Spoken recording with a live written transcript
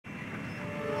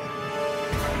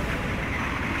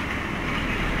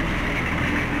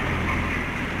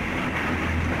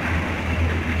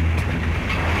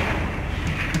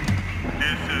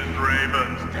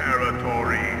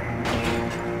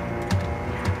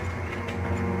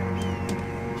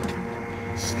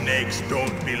Snakes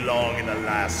don't belong in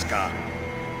Alaska.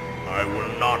 I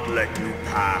will not let you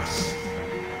pass.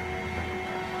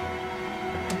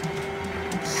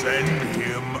 Send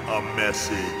him a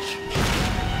message.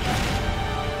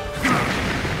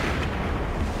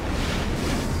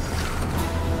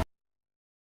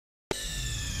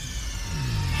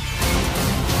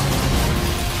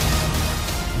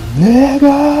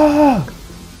 Nigga!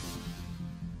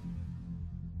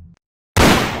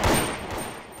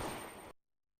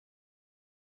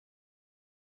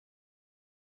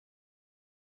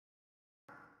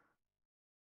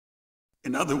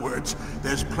 In other words,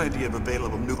 there's plenty of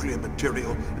available nuclear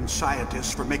material and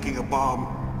scientists for making a bomb.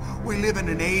 We live in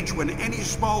an age when any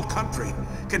small country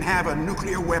can have a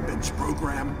nuclear weapons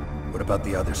program. What about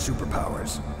the other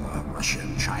superpowers? Russia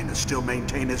and China still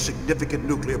maintain a significant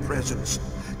nuclear presence.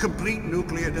 Complete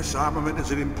nuclear disarmament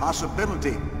is an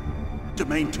impossibility. To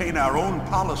maintain our own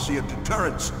policy of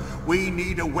deterrence, we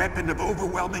need a weapon of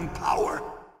overwhelming power.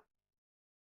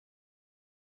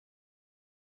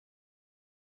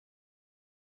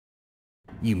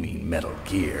 You mean Metal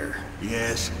Gear?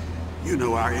 Yes. You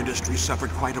know our industry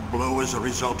suffered quite a blow as a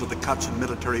result of the cuts in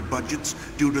military budgets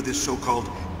due to this so-called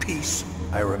peace.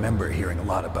 I remember hearing a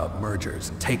lot about mergers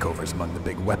and takeovers among the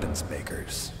big weapons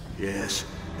makers. Yes,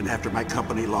 and after my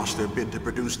company lost their bid to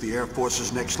produce the Air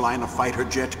Force's next line of fighter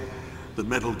jet, the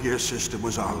Metal Gear system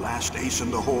was our last ace in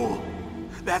the hole.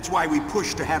 That's why we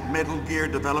pushed to have Metal Gear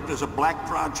developed as a black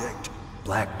project.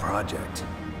 Black Project?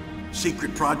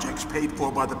 Secret projects paid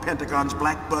for by the Pentagon's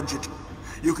black budget.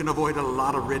 You can avoid a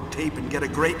lot of red tape and get a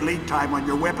great lead time on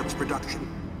your weapons production.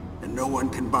 And no one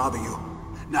can bother you.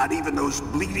 Not even those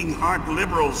bleeding heart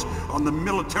liberals on the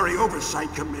Military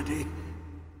Oversight Committee.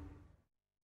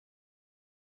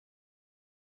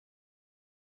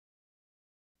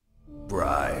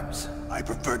 Bribes. I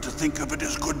prefer to think of it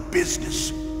as good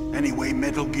business. Anyway,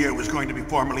 Metal Gear was going to be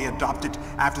formally adopted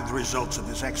after the results of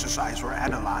this exercise were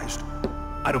analyzed.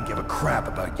 I don't give a crap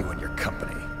about you and your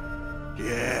company.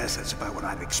 Yes, that's about what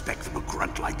I'd expect from a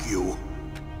grunt like you.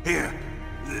 Here,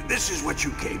 this is what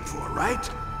you came for, right?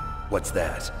 What's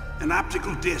that? An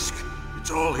optical disc.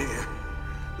 It's all here.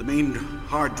 The main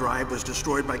hard drive was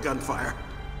destroyed by gunfire.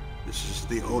 This is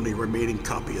the only remaining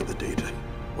copy of the data.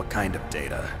 What kind of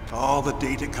data? All the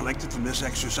data collected from this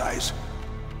exercise.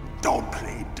 Don't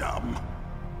play dumb.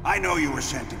 I know you were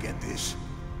sent to get this.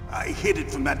 I hid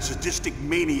it from that sadistic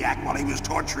maniac while he was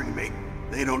torturing me.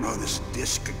 They don't know this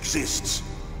disc exists.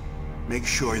 Make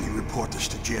sure you report this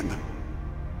to Jim.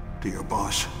 To your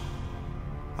boss.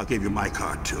 I'll give you my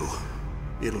card too.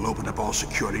 It'll open up all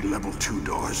security level 2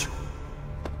 doors.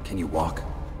 Can you walk?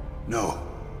 No.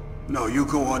 No, you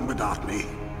go on without me.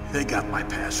 They got my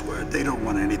password. They don't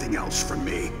want anything else from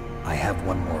me. I have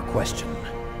one more question.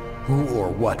 Who or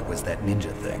what was that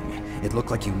ninja thing? It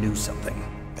looked like you knew something.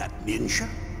 That ninja?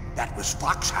 That was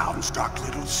Foxhound's dark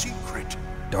little secret.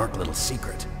 Dark little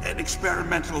secret? An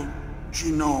experimental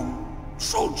genome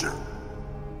soldier.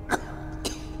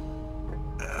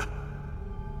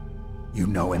 You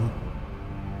know him?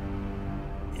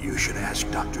 You should ask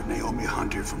Dr. Naomi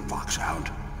Hunter from Foxhound.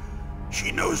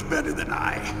 She knows better than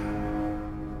I.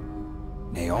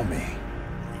 Naomi?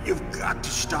 You've got to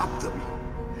stop them.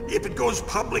 If it goes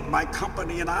public, my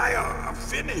company and I are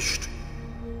finished.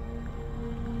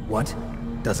 What?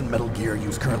 Doesn't Metal Gear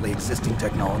use currently existing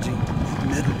technology?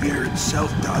 Metal Gear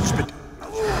itself does, but...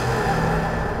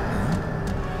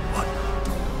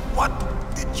 What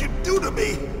did you do to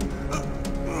me?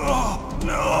 Oh,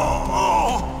 no.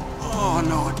 Oh,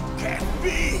 no, it can't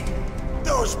be.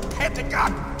 Those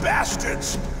Pentagon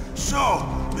bastards. So,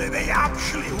 they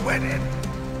actually went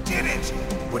and did it.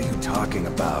 What are you talking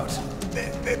about?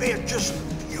 They're just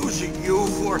using you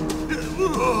for...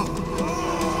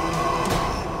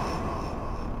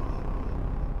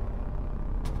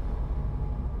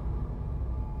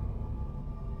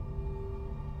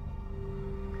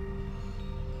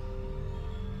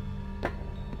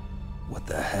 What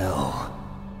the hell?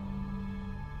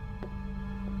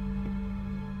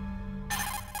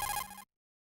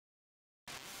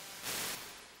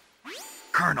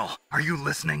 Colonel, are you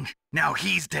listening? Now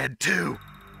he's dead too.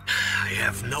 I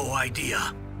have no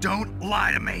idea. Don't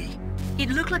lie to me. It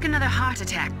looked like another heart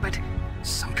attack, but...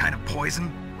 Some kind of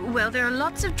poison? Well, there are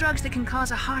lots of drugs that can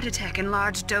cause a heart attack in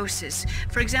large doses.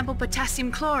 For example,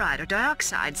 potassium chloride or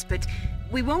dioxides, but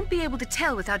we won't be able to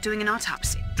tell without doing an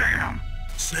autopsy. Damn!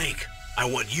 Snake, I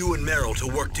want you and Meryl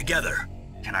to work together.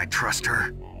 Can I trust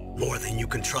her? More than you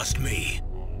can trust me.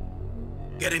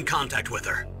 Get in contact with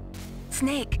her.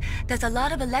 Snake, there's a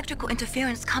lot of electrical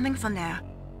interference coming from there.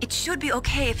 It should be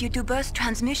okay if you do burst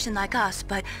transmission like us,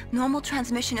 but normal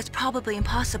transmission is probably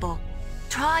impossible.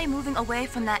 Try moving away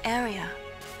from that area.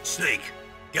 Snake,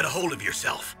 get a hold of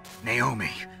yourself. Naomi,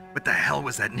 what the hell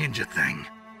was that ninja thing?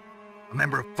 A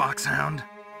member of Foxhound?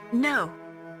 No.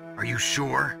 Are you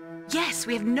sure? Yes,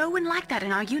 we have no one like that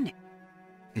in our unit.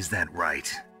 Is that right?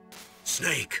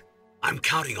 Snake, I'm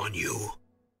counting on you.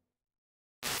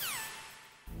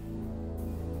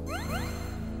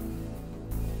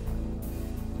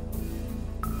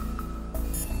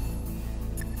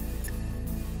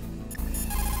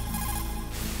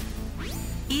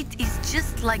 It is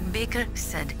just like Baker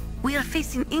said. We are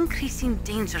facing increasing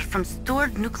danger from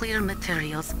stored nuclear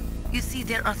materials. You see,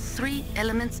 there are 3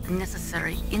 elements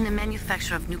necessary in the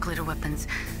manufacture of nuclear weapons: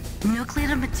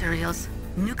 nuclear materials,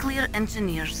 nuclear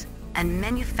engineers, and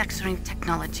manufacturing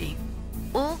technology.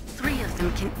 All 3 of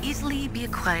them can easily be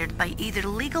acquired by either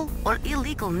legal or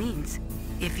illegal means.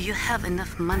 If you have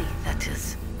enough money, that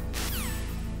is.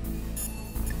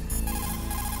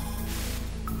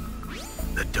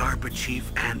 The DARPA chief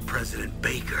and President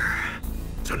Baker.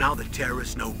 So now the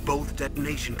terrorists know both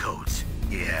detonation codes.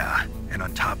 Yeah, and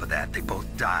on top of that, they both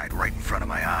died right in front of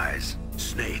my eyes.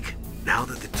 Snake, now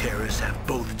that the terrorists have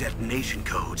both detonation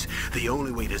codes, the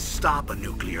only way to stop a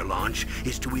nuclear launch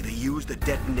is to either use the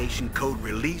detonation code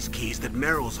release keys that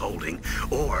Meryl's holding,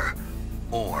 or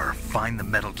find the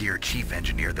Metal Gear chief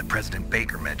engineer that President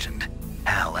Baker mentioned,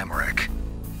 Al Emmerich.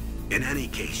 In any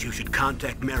case, you should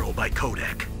contact Meryl by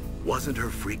codec. Wasn't her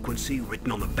frequency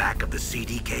written on the back of the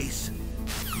CD case?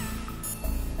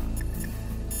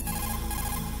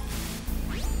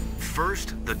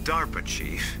 First, the DARPA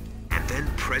chief, and then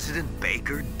President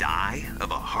Baker die of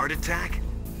a heart attack?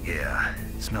 Yeah,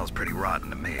 smells pretty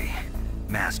rotten to me.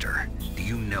 Master, do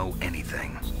you know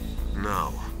anything?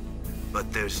 No,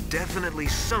 but there's definitely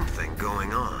something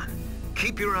going on.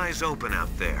 Keep your eyes open out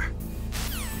there.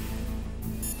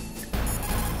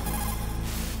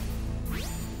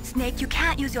 Snake, you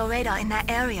can't use your radar in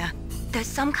that area. There's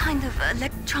some kind of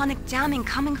electronic jamming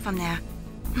coming from there.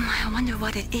 I wonder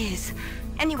what it is.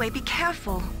 Anyway, be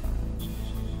careful.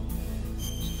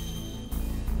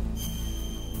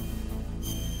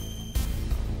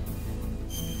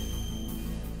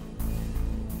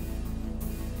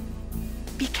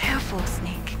 Be careful,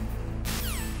 Snake.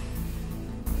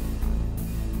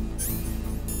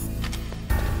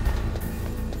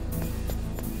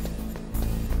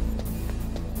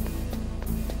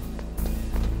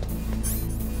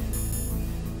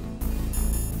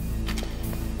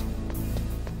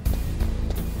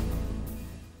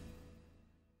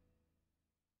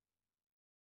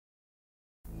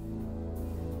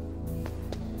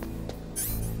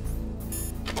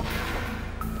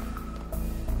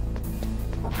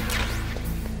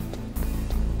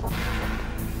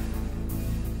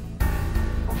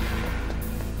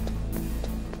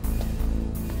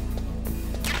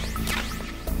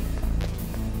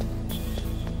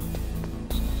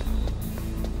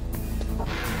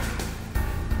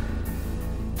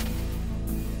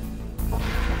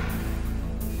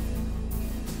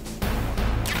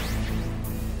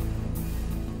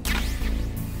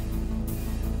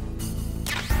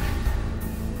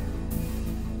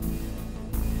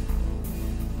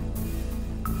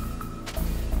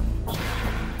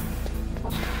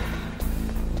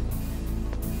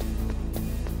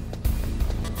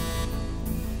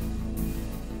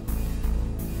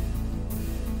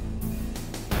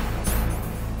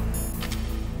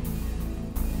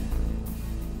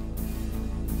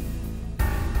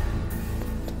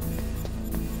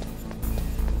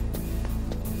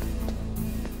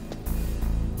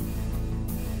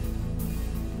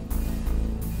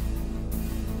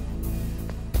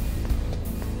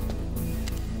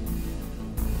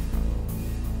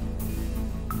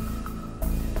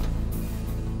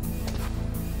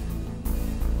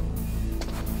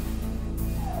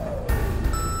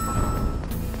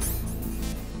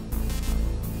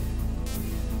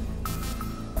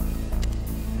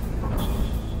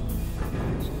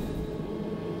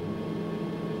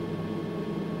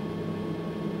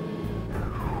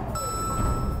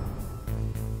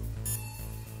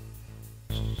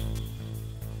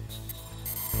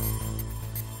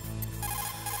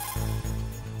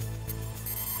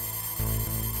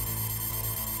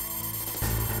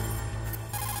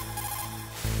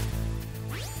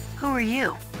 Who are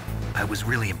you? I was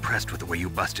really impressed with the way you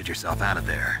busted yourself out of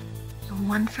there. The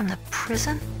one from the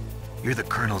prison? You're the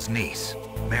Colonel's niece,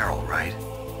 Meryl, right?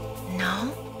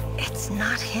 No, it's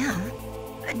not him.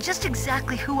 Just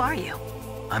exactly who are you?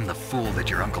 I'm the fool that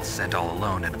your uncle sent all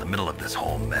alone into the middle of this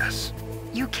whole mess.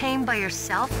 You came by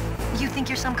yourself? You think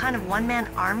you're some kind of one-man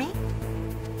army?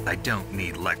 I don't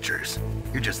need lectures.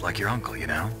 You're just like your uncle, you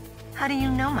know? How do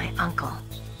you know my uncle?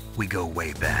 We go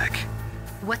way back.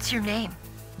 What's your name?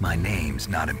 My name's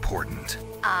not important.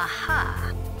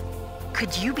 Aha.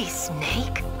 Could you be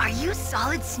Snake? Are you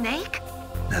Solid Snake?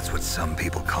 That's what some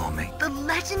people call me. The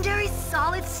legendary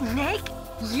Solid Snake?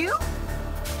 You?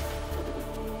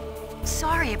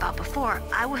 Sorry about before.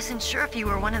 I wasn't sure if you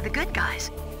were one of the good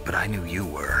guys. But I knew you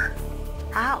were.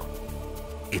 How?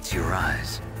 It's your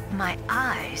eyes. My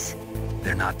eyes?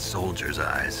 They're not soldiers'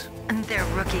 eyes. And they're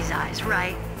rookies' eyes,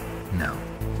 right? No,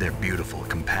 they're beautiful,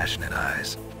 compassionate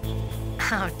eyes.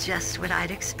 Oh, just what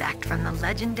I'd expect from the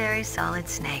legendary Solid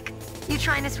Snake. You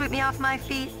trying to sweep me off my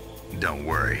feet? Don't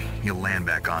worry, you'll land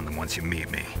back on them once you meet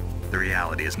me. The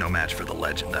reality is no match for the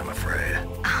legend, I'm afraid.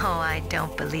 Oh, I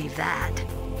don't believe that.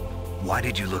 Why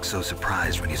did you look so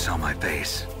surprised when you saw my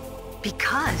face?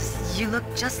 Because you look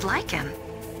just like him.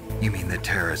 You mean the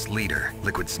terrorist leader,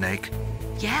 Liquid Snake?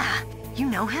 Yeah, you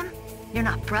know him? You're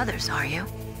not brothers, are you?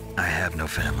 I have no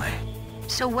family.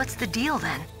 So what's the deal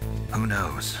then? Who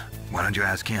knows? Why don't you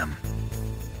ask him?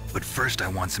 But first I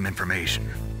want some information.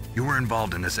 You were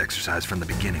involved in this exercise from the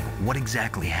beginning. What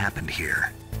exactly happened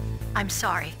here? I'm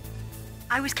sorry.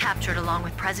 I was captured along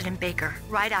with President Baker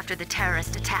right after the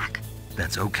terrorist attack.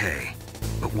 That's okay.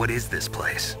 But what is this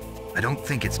place? I don't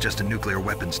think it's just a nuclear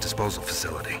weapons disposal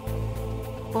facility.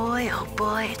 Boy, oh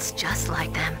boy, it's just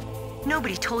like them.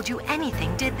 Nobody told you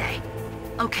anything, did they?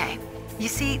 Okay, you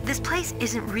see, this place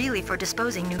isn't really for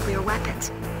disposing nuclear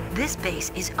weapons. This base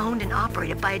is owned and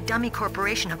operated by a dummy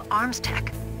corporation of arms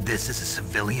tech. This is a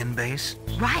civilian base?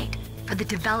 Right, for the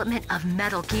development of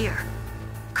Metal Gear.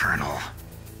 Colonel.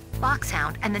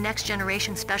 Foxhound and the Next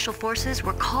Generation Special Forces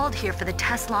were called here for the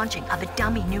test launching of a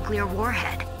dummy nuclear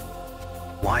warhead.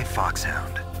 Why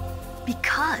Foxhound?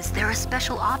 Because they're a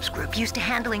special ops group used to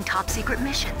handling top-secret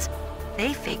missions.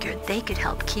 They figured they could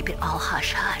help keep it all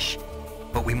hush-hush.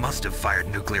 But we must have fired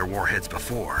nuclear warheads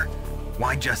before.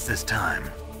 Why just this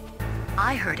time?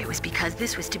 I heard it was because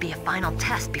this was to be a final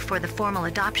test before the formal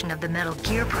adoption of the Metal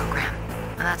Gear program.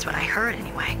 Well, that's what I heard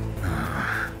anyway.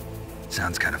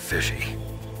 Sounds kind of fishy.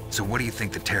 So what do you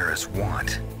think the terrorists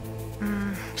want?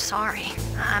 Sorry.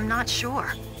 I'm not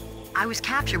sure. I was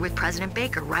captured with President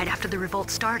Baker right after the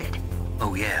revolt started.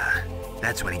 Oh yeah,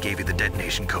 that's when he gave you the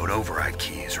detonation code override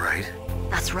keys, right?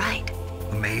 That's right.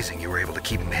 Amazing you were able to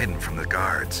keep him hidden from the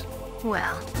guards.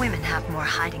 Well, women have more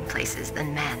hiding places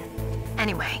than men.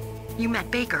 Anyway, you met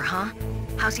Baker, huh?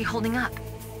 How's he holding up?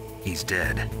 He's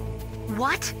dead.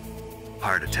 What?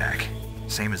 Heart attack.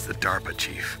 Same as the DARPA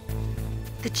chief.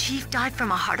 The chief died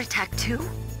from a heart attack too?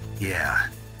 Yeah.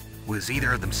 Was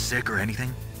either of them sick or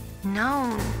anything?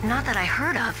 No, not that I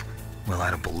heard of. Well,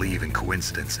 I don't believe in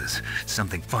coincidences.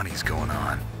 Something funny's going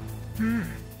on.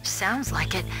 Sounds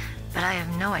like it, but I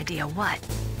have no idea what.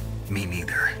 Me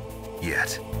neither.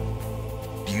 Yet.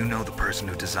 Do you know the person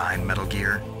who designed Metal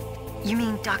Gear? You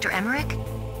mean Dr. Emmerich?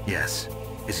 Yes.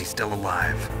 Is he still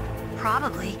alive?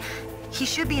 Probably. He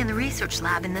should be in the research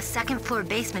lab in the second-floor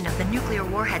basement of the nuclear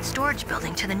warhead storage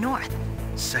building to the north.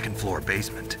 Second floor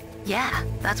basement? Yeah,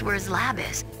 that's where his lab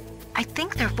is. I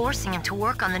think they're forcing him to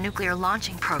work on the nuclear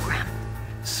launching program.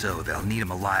 So they'll need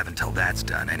him alive until that's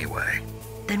done anyway.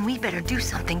 Then we'd better do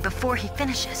something before he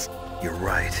finishes. You're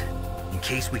right. In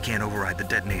case we can't override the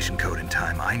detonation code in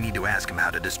time, I need to ask him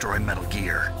how to destroy Metal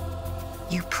Gear.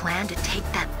 You plan to take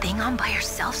that thing on by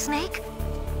yourself, Snake?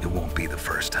 It won't be the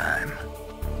first time.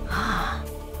 Ah.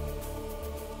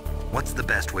 What's the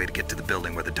best way to get to the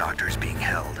building where the doctor is being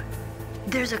held?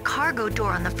 There's a cargo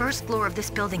door on the first floor of this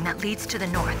building that leads to the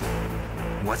north.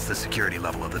 What's the security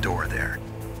level of the door there?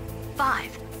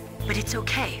 5. But it's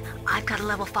okay. I've got a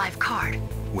level 5 card.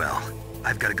 Well,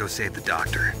 I've got to go save the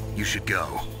doctor. You should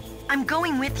go. I'm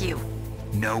going with you.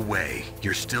 No way.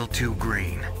 You're still too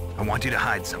green. I want you to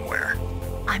hide somewhere.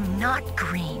 I'm not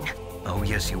green. Oh,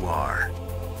 yes you are.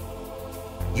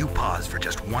 You pause for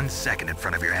just 1 second in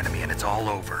front of your enemy and it's all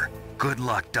over. Good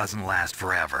luck doesn't last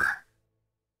forever.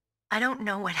 I don't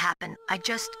know what happened. I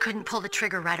just couldn't pull the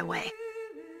trigger right away.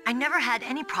 I never had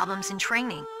any problems in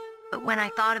training, but when I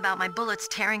thought about my bullets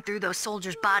tearing through those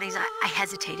soldiers' bodies, I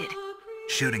hesitated.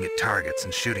 Shooting at targets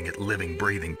and shooting at living,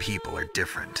 breathing people are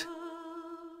different.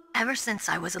 Ever since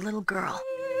I was a little girl,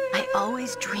 I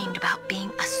always dreamed about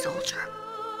being a soldier.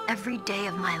 Every day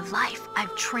of my life,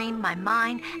 I've trained my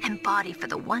mind and body for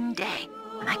the one day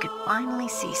when I could finally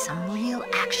see some real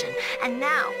action, and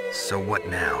now... So what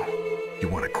now? You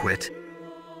want to quit?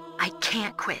 I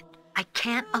can't quit. I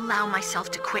can't allow myself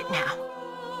to quit now.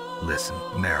 Listen,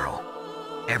 Meryl.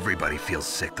 Everybody feels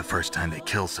sick the first time they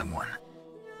kill someone.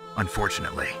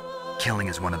 Unfortunately, killing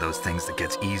is one of those things that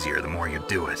gets easier the more you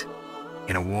do it.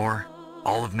 In a war,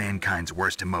 all of mankind's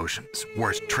worst emotions,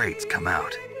 worst traits come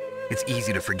out. It's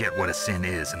easy to forget what a sin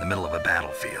is in the middle of a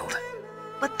battlefield.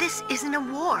 But this isn't a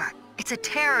war. It's a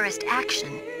terrorist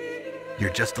action.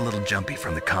 You're just a little jumpy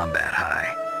from the combat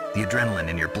high. The adrenaline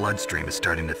in your bloodstream is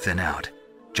starting to thin out.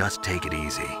 Just take it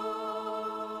easy.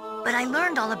 But I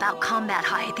learned all about combat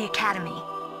high at the academy.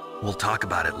 We'll talk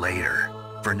about it later.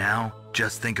 For now,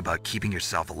 just think about keeping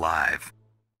yourself alive.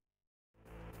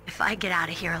 If I get out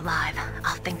of here alive,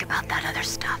 I'll think about that other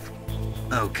stuff.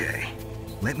 Okay.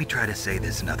 Let me try to say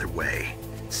this another way.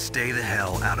 Stay the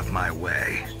hell out of my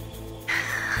way.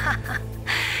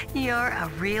 You're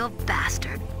a real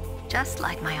bastard. Just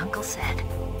like my uncle said.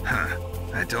 Huh.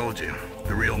 I told you.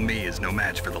 The real me is no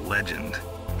match for the legend.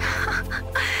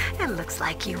 It looks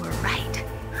like you were right.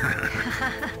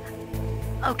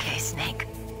 Okay, Snake.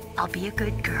 I'll be a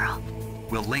good girl.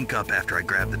 We'll link up after I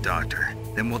grab the doctor.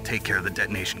 Then we'll take care of the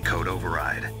detonation code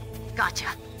override. Gotcha.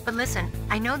 But listen,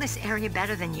 I know this area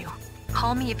better than you.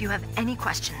 Call me if you have any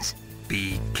questions.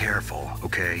 Be careful,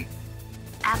 okay?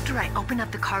 After I open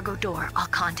up the cargo door, I'll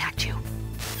contact you.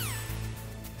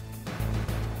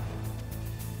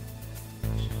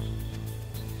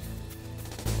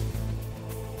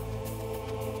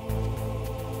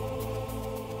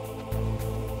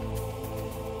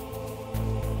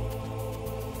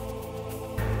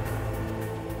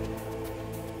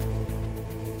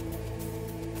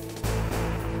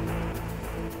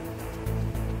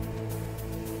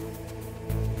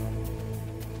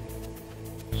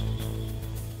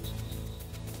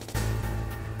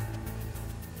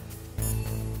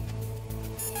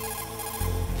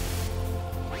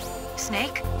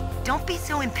 Snake, don't be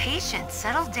so impatient.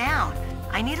 Settle down.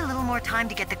 I need a little more time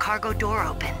to get the cargo door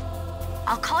open.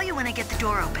 I'll call you when I get the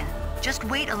door open. Just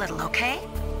wait a little, okay?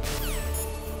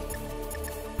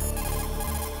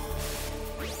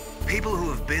 People who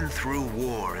have been through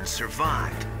war and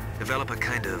survived develop a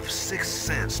kind of sixth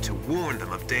sense to warn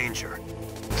them of danger.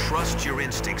 Trust your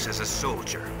instincts as a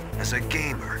soldier, as a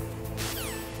gamer.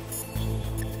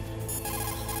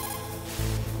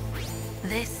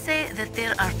 They say that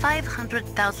there are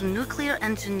 500,000 nuclear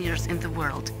engineers in the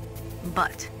world.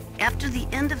 But after the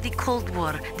end of the Cold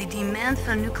War, the demand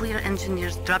for nuclear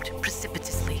engineers dropped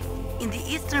precipitously. In the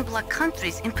Eastern Bloc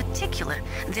countries in particular,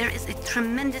 there is a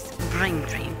tremendous brain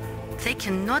drain. They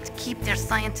cannot keep their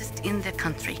scientists in their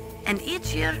country. And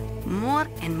each year, more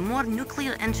and more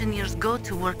nuclear engineers go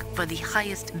to work for the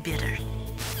highest bidder.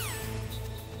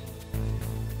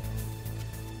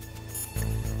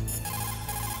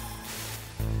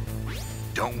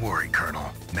 Don't worry, Colonel.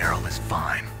 Meryl is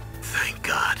fine. Thank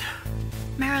God.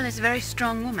 Meryl is a very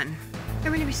strong woman. I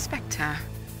really respect her.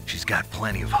 She's got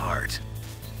plenty of heart.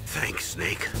 Thanks,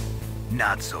 Snake.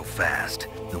 Not so fast.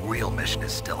 The real mission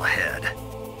is still ahead.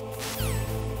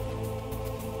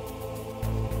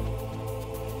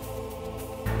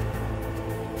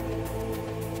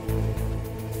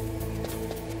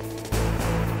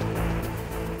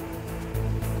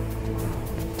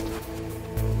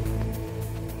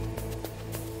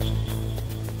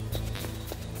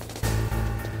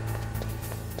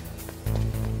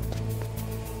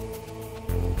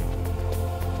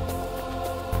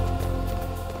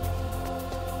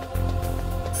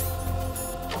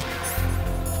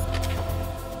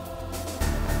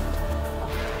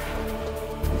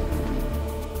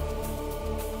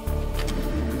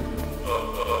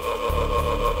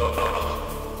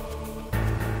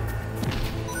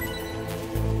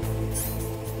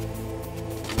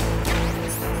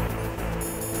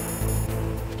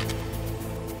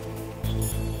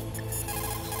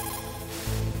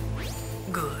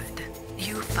 Good.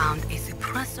 You found a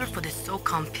suppressor for the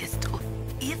SOCOM pistol.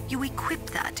 If you equip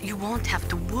that, you won't have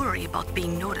to worry about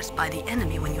being noticed by the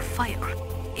enemy when you fire.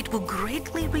 It will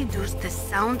greatly reduce the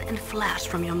sound and flash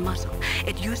from your muzzle.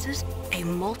 It uses a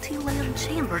multi-layered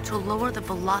chamber to lower the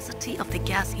velocity of the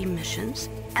gas emissions,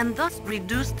 and thus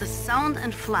reduce the sound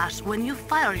and flash when you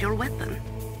fire your weapon.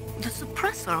 The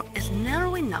suppressor is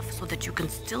narrow enough so that you can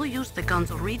still use the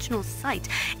gun's original sight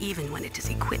even when it is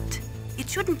equipped. It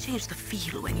shouldn't change the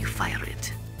feel when you fire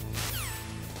it.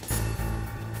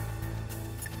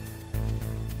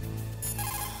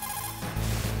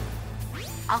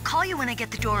 I'll call you when I get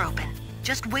the door open.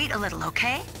 Just wait a little,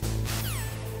 okay?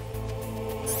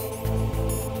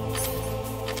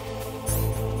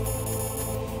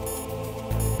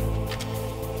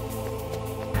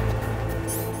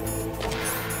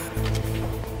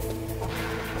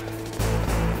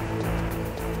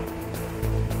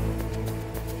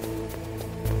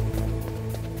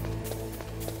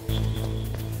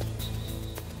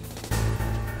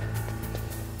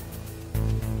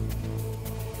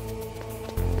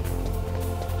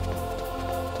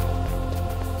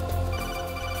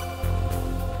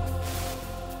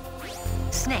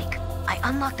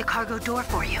 unlocked the cargo door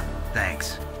for you.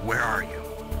 Thanks. Where are you?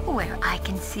 Where I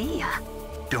can see ya.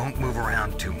 Don't move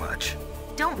around too much.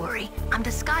 Don't worry, I'm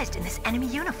disguised in this enemy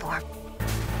uniform.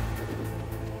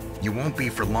 You won't be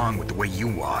for long with the way you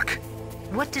walk.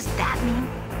 What does that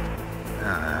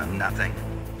mean? Nothing.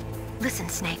 Listen,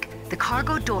 Snake, the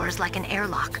cargo door is like an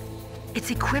airlock.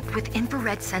 It's equipped with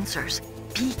infrared sensors.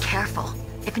 Be careful.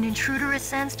 If an intruder is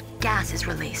sensed, gas is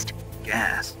released.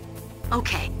 Gas?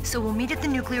 Okay, so we'll meet at the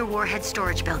nuclear warhead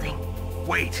storage building.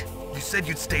 Wait! You said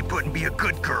you'd stay put and be a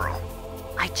good girl.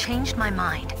 I changed my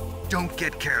mind. Don't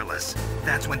get careless.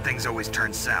 That's when things always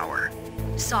turn sour.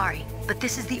 Sorry, but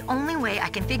this is the only way I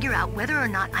can figure out whether or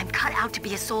not I'm cut out to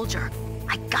be a soldier.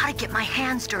 I gotta get my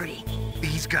hands dirty.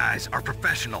 These guys are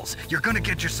professionals. You're gonna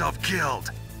get yourself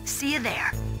killed. See you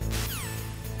there.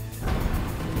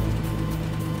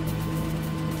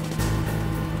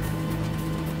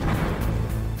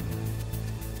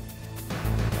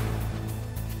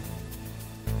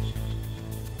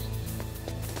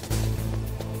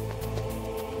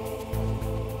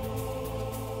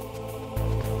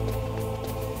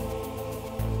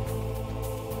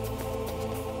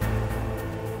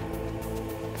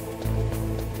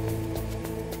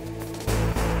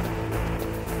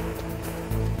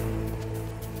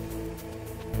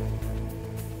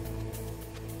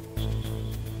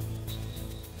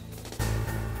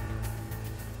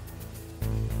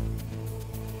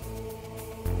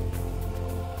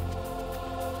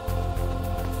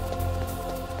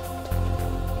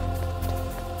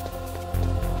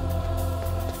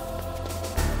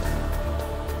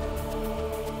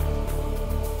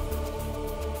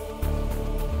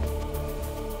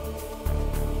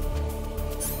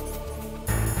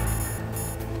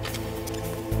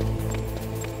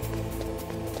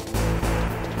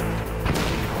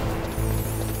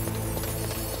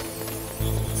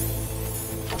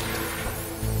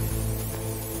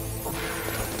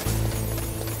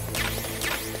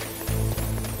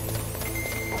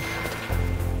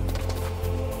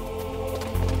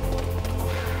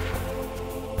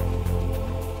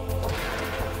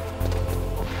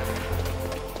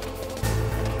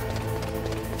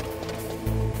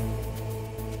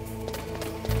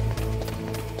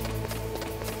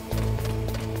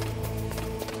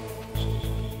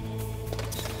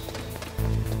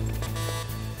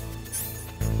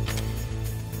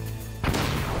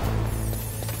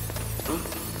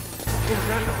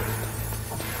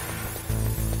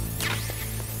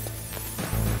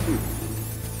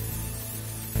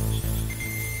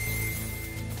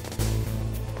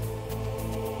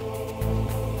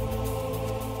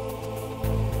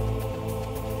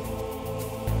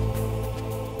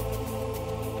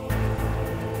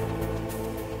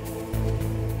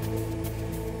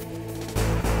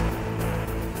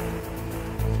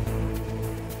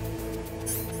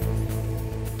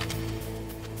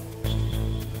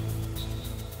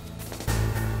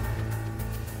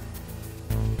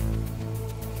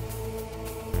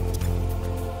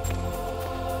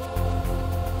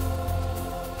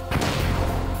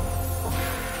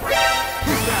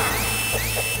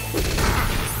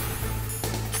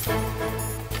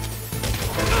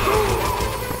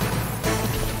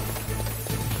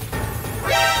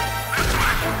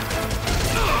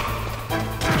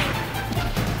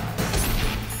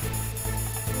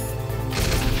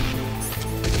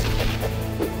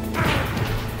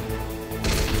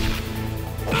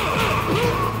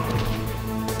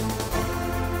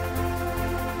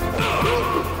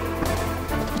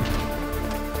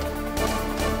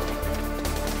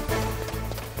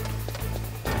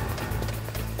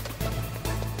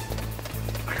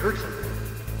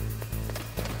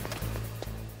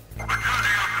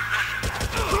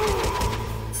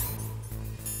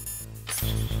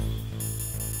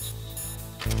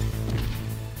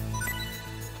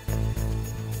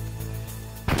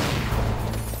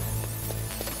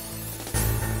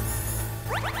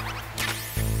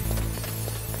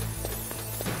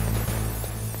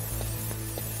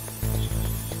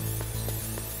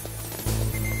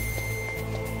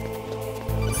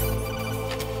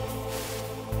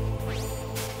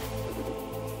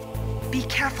 Be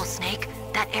careful, Snake.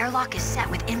 That airlock is set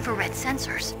with infrared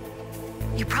sensors.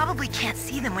 You probably can't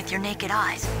see them with your naked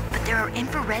eyes, but there are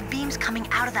infrared beams coming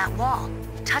out of that wall.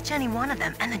 Touch any one of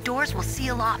them and the doors will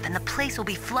seal off and the place will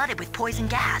be flooded with poison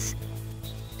gas.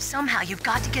 Somehow you've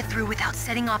got to get through without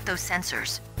setting off those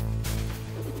sensors.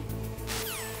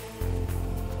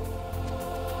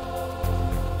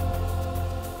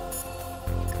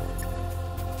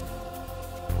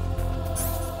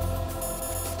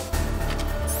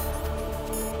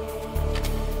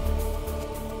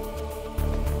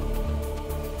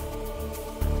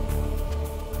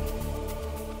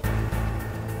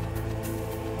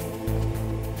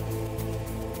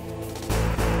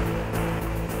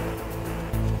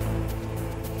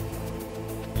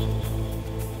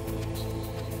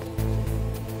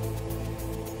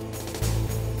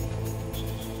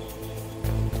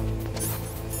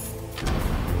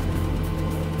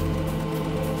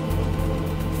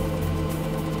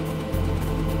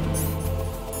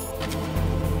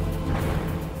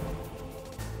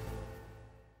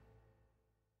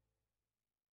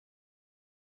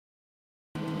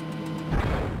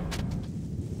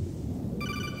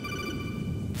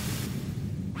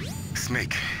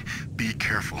 Snake, be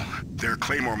careful. There are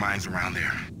Claymore mines around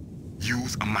there.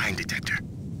 Use a mine detector.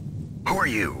 Who are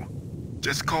you?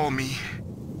 Just call me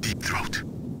Deep Throat.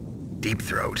 Deep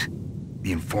Throat?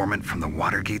 The informant from the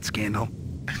Watergate scandal?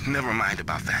 Never mind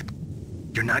about that.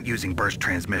 You're not using burst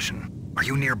transmission. Are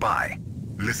you nearby?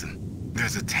 Listen,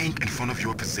 there's a tank in front of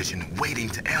your position waiting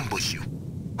to ambush you.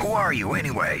 Who are you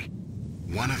anyway?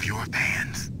 One of your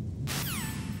fans.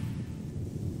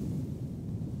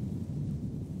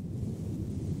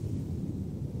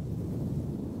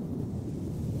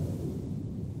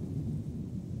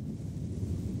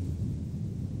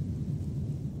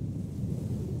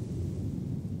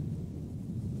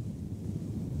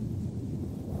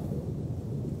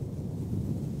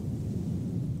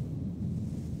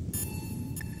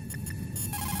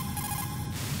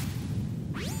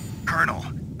 Colonel,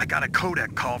 I got a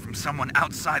codec call from someone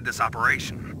outside this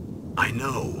operation. I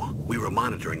know. We were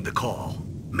monitoring the call.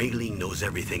 Mei Ling knows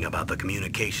everything about the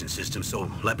communication system, so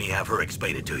let me have her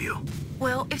explain it to you.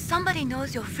 Well, if somebody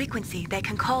knows your frequency, they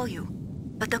can call you.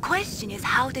 But the question is,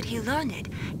 how did he learn it?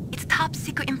 It's top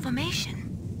secret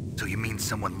information. So you mean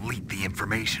someone leaked the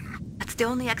information? That's the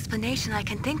only explanation I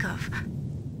can think of.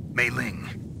 Mei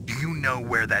Ling, do you know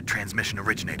where that transmission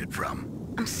originated from?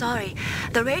 I'm sorry.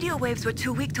 The radio waves were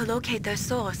too weak to locate their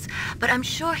source, but I'm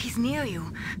sure he's near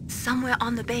you, somewhere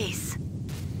on the base.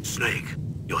 Snake,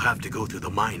 you'll have to go through the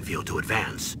minefield to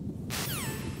advance.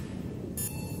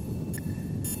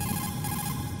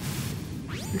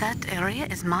 That area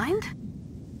is mined?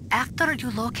 After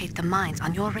you locate the mines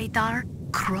on your radar,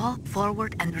 crawl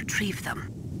forward and retrieve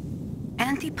them.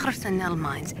 Anti-personnel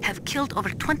mines have killed over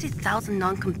 20,000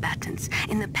 non-combatants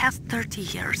in the past 30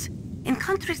 years. In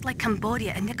countries like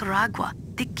Cambodia and Nicaragua,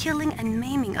 the killing and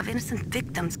maiming of innocent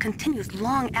victims continues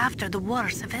long after the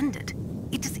wars have ended.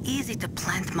 It is easy to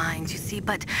plant mines, you see,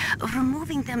 but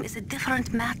removing them is a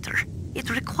different matter.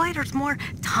 It requires more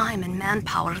time and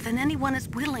manpower than anyone is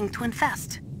willing to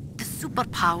invest. The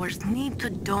superpowers need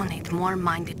to donate more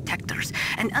mine detectors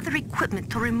and other equipment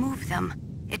to remove them.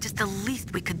 It is the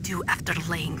least we could do after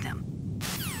laying them.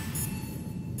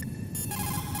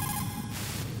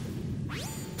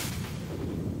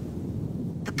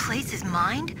 The place is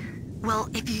mined? Well,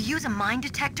 if you use a mine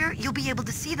detector, you'll be able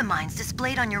to see the mines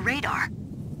displayed on your radar.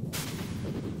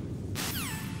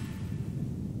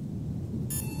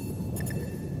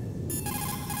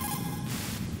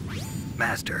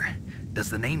 Master, does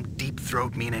the name Deep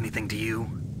Throat mean anything to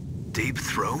you? Deep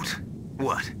Throat?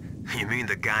 What? You mean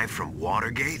the guy from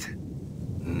Watergate?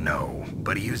 No,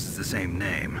 but he uses the same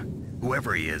name.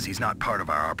 Whoever he is, he's not part of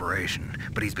our operation,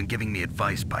 but he's been giving me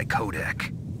advice by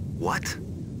codec. What?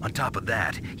 On top of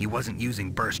that, he wasn't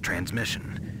using burst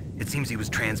transmission. It seems he was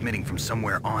transmitting from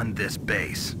somewhere on this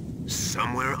base.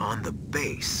 Somewhere on the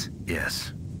base?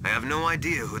 Yes. I have no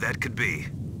idea who that could be.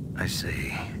 I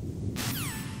see.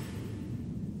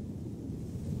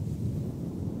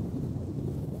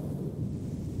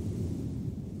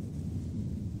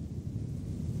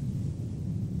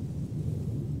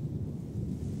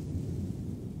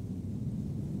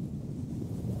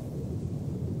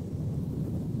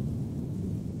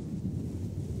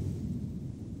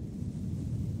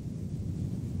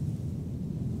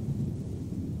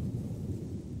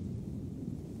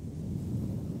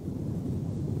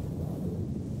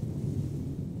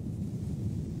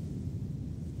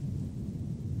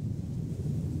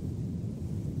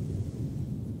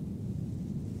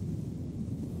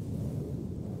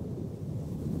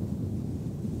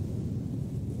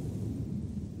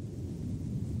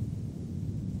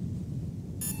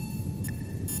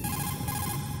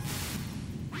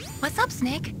 What's up,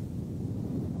 Snake?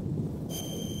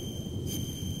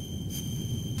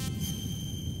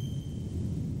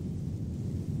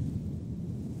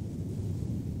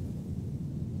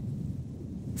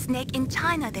 Snake, in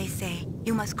China they say,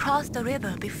 you must cross the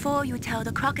river before you tell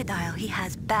the crocodile he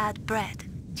has bad bread.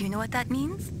 Do you know what that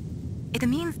means? It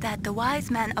means that the wise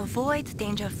man avoids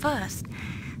danger first.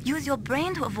 Use your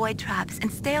brain to avoid traps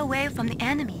and stay away from the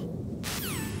enemy.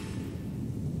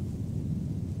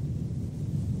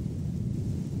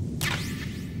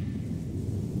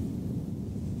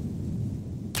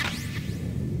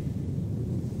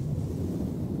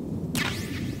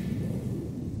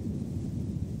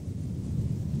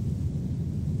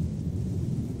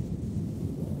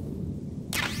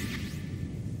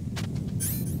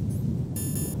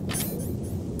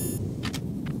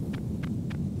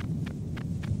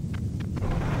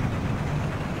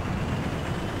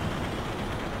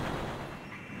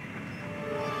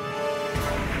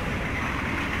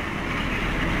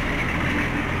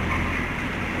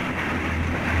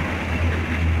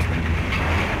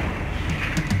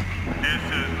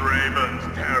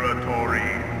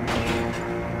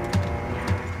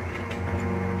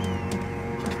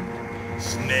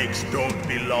 Snakes don't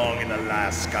belong in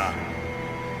Alaska.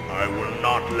 I will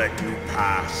not let you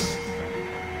pass.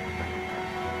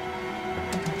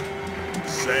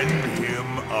 Send him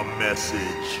a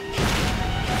message.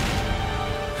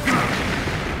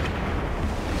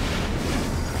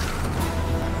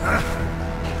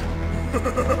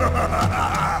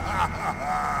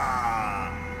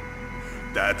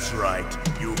 That's right,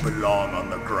 you belong on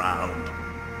the ground.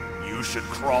 You should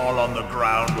crawl on the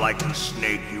ground like the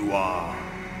snake you are.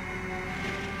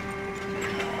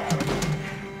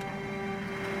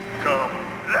 Come,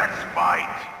 let's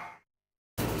fight!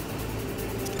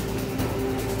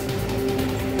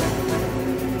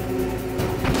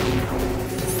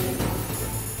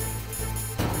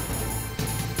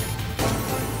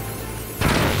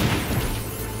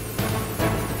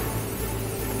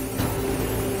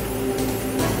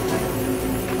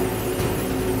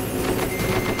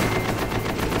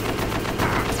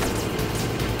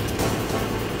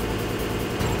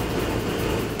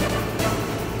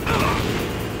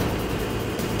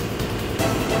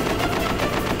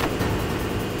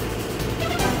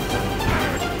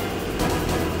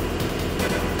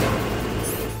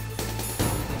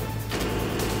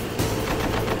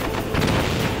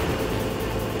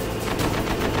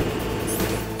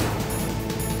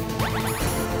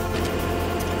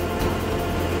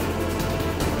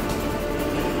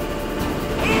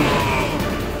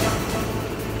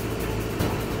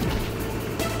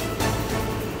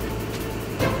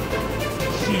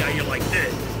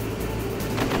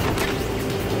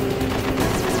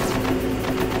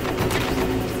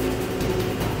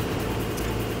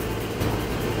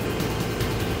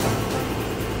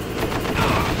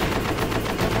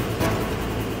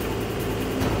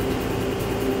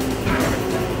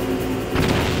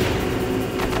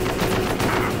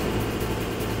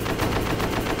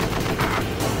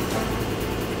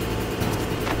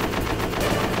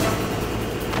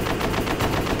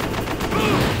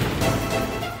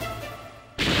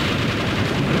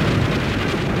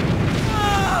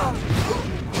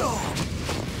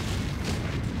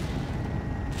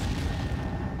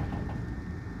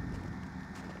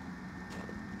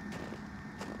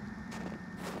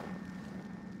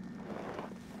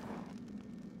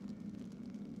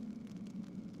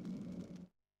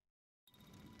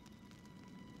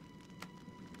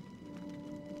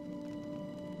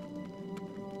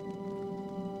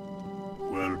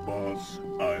 Well, boss,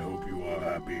 I hope you are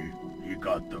happy. He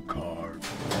got the card.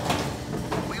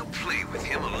 We'll play with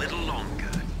him a little longer.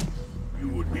 You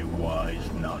would be wise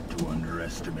not to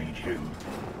underestimate him.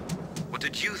 What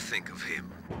did you think of him?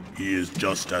 He is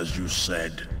just as you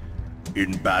said.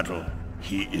 In battle,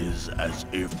 he is as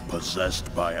if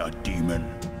possessed by a demon.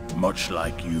 Much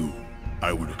like you,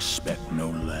 I would expect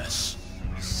no less.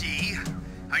 See?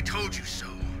 I told you so.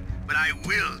 But I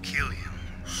will kill him.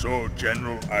 So,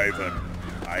 General Ivan,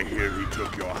 I hear he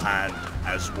took your hand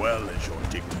as well as your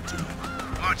dignity.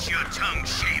 Watch your tongue,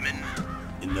 shaman.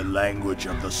 In the language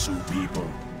of the Sioux people,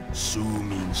 Sioux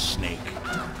means snake.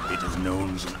 It is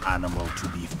known as an animal to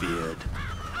be feared.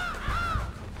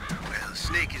 Well,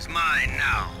 Snake is mine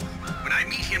now. When I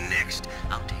meet him next,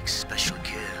 I'll take special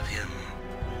care of him.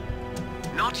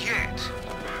 Not yet.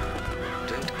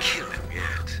 Don't kill him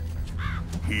yet.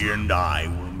 He and I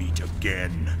will meet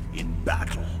again in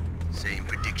battle. Same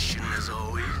prediction as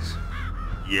always?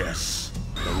 Yes,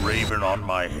 the raven on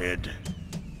my head.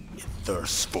 It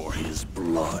thirsts for his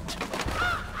blood.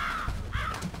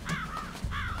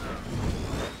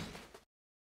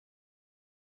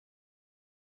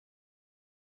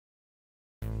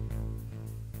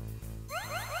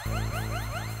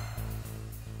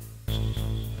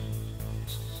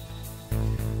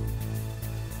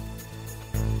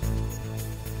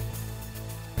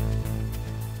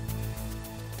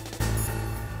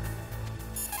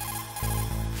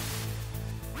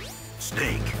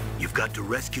 Snake, you've got to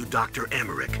rescue Dr.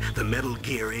 Emmerich, the Metal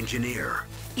Gear engineer.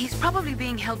 He's probably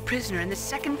being held prisoner in the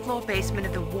second-floor basement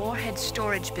of the Warhead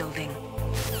Storage Building.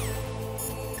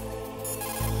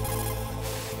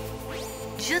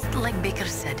 Just like Baker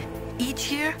said,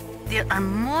 each year, there are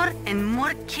more and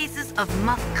more cases of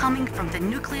moth coming from the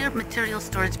nuclear material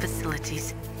storage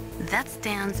facilities. That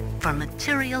stands for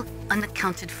material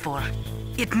unaccounted for.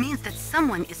 It means that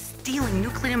someone is stealing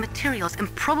nuclear materials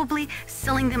and probably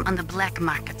selling them on the black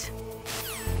market.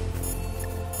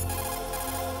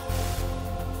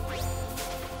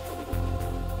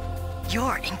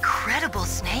 You're incredible,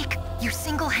 Snake. You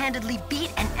single-handedly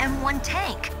beat an M1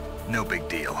 tank. No big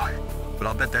deal. But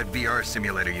I'll bet that VR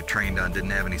simulator you trained on didn't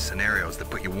have any scenarios that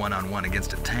put you one-on-one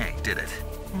against a tank, did it?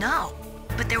 No,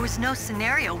 but there was no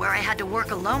scenario where I had to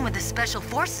work alone with a Special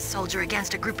Forces soldier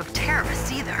against a group of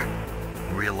terrorists either.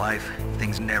 In real life,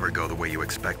 things never go the way you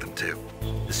expect them to,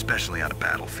 especially on a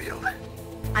battlefield.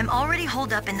 I'm already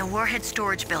holed up in the Warhead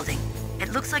storage building.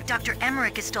 It looks like Dr.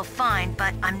 Emmerich is still fine,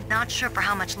 but I'm not sure for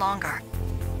how much longer.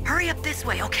 Hurry up this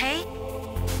way, okay?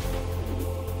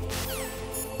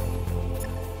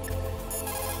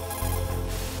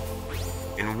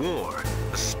 In war,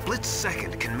 a split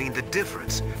second can mean the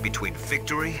difference between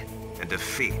victory and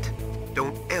defeat.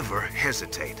 Don't ever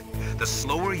hesitate. The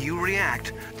slower you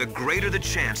react, the greater the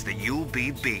chance that you'll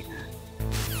be beaten.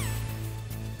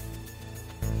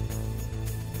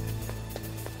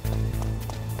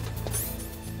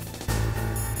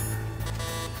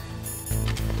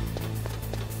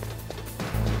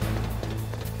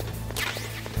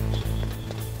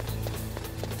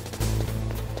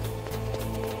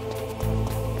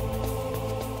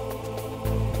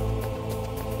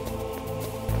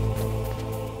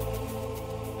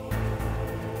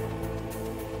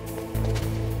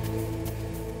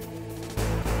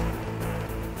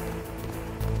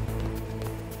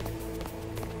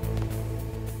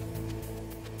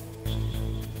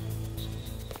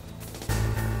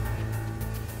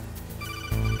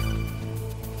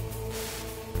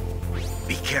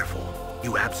 Be careful.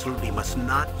 You absolutely must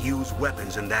not use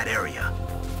weapons in that area.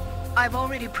 I've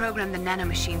already programmed the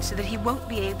nanomachine so that he won't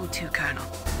be able to, Colonel.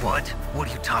 What? What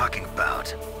are you talking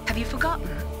about? Have you forgotten?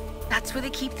 That's where they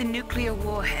keep the nuclear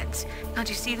warheads. Can't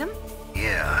you see them?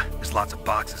 Yeah, there's lots of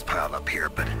boxes piled up here,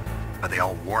 but are they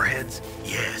all warheads?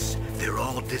 Yes, they're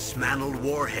all dismantled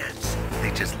warheads.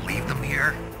 They just leave them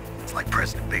here? It's like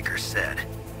President Baker said.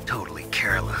 Totally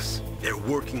careless. They're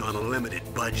working on a limited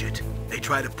budget. They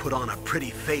try to put on a pretty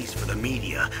face for the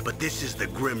media, but this is the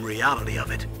grim reality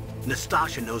of it.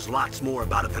 Nastasha knows lots more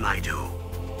about it than I do.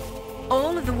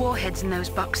 All of the warheads in those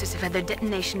boxes have had their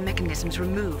detonation mechanisms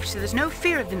removed, so there's no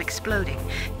fear of them exploding.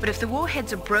 But if the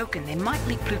warheads are broken, they might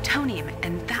leak plutonium,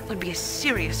 and that would be a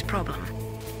serious problem.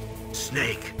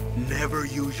 Snake, never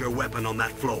use your weapon on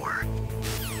that floor.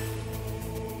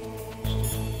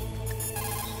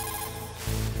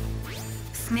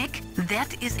 Snake,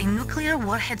 that is a nuclear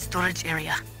warhead storage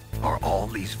area. Are all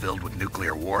these filled with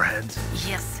nuclear warheads?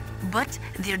 Yes, but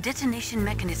their detonation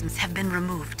mechanisms have been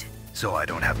removed. So I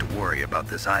don't have to worry about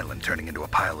this island turning into a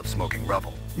pile of smoking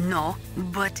rubble. No,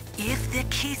 but if the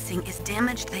casing is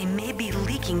damaged, they may be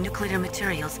leaking nuclear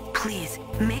materials. Please,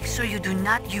 make sure you do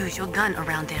not use your gun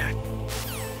around there.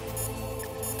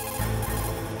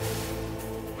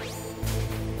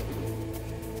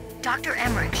 Dr.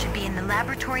 Emmerich should be in the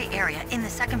laboratory area in the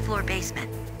second floor basement.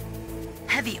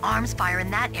 Heavy arms fire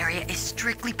in that area is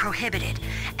strictly prohibited.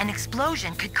 An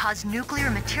explosion could cause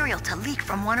nuclear material to leak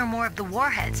from one or more of the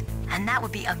warheads, and that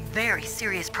would be a very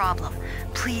serious problem.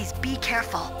 Please be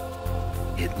careful.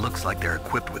 It looks like they're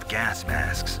equipped with gas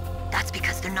masks. That's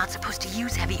because they're not supposed to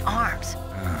use heavy arms.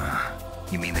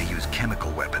 You mean they use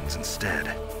chemical weapons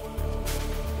instead?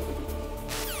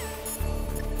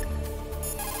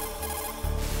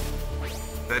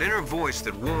 That inner voice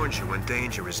that warns you when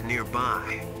danger is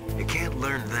nearby. You can't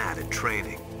learn that in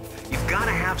training. You've got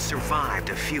to have survived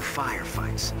a few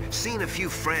firefights, seen a few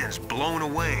friends blown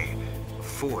away,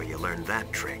 before you learn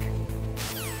that trick.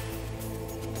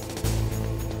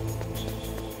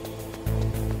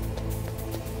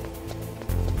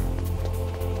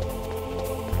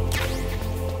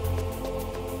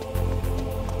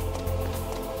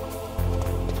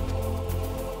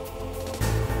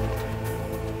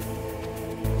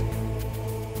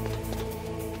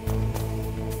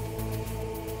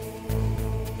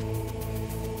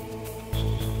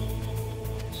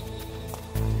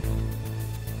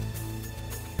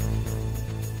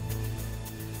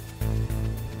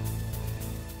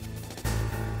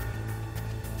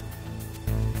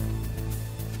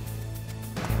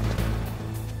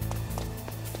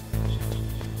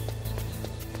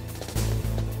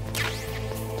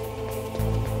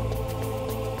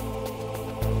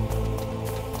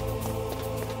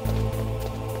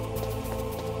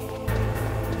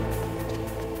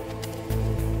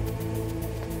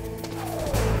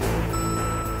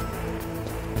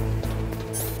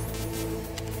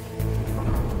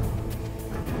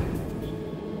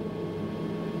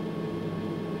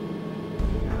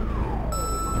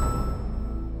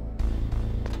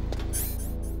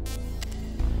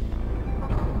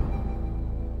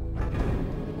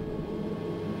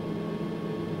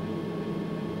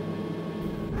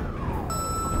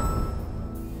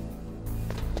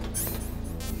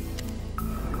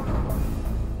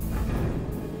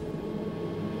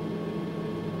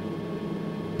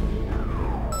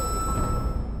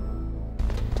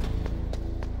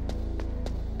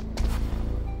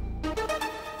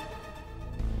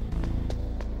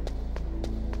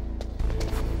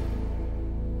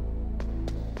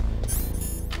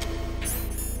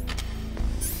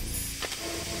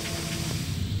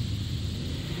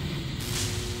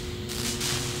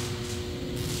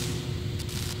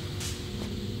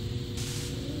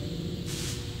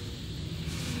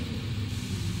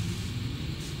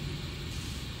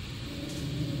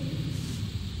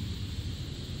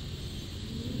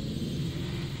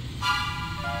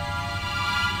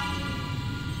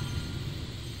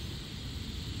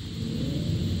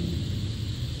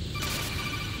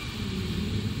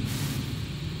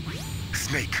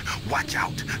 Snake, watch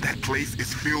out. That place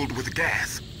is filled with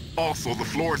gas. Also, the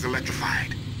floor is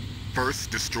electrified.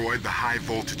 First, destroy the high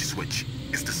voltage switch.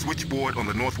 It's the switchboard on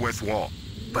the northwest wall.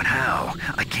 But how?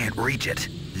 I can't reach it.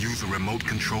 Use a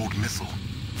remote-controlled missile.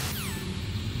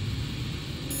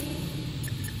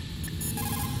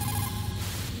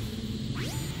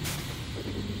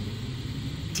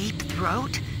 Deep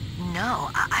Throat? No,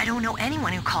 I don't know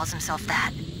anyone who calls himself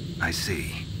that. I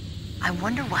see. I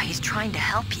wonder why he's trying to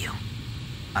help you.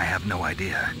 I have no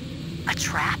idea. A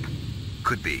trap?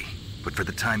 Could be, but for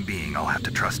the time being, I'll have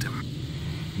to trust him.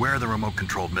 Where are the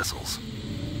remote-controlled missiles?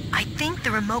 I think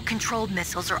the remote-controlled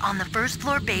missiles are on the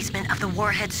first-floor basement of the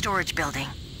Warhead storage building.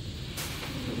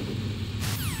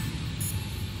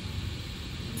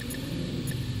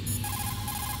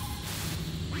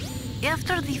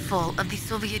 After the fall of the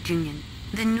Soviet Union,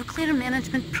 the nuclear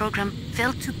management program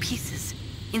fell to pieces.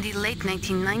 In the late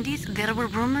 1990s, there were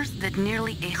rumors that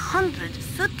nearly 100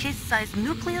 suitcase-sized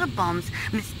nuclear bombs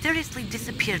mysteriously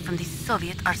disappeared from the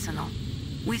Soviet arsenal.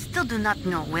 We still do not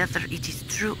know whether it is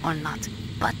true or not,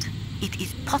 but it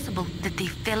is possible that they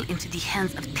fell into the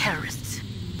hands of terrorists.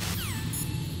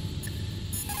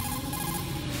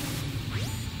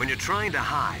 When you're trying to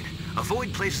hide,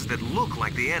 avoid places that look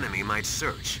like the enemy might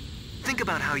search. Think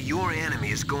about how your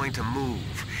enemy is going to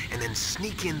move, and then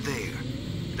sneak in there.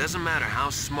 It doesn't matter how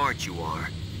smart you are,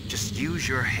 just use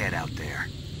your head out there.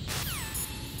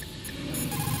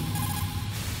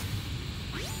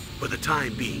 For the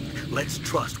time being, let's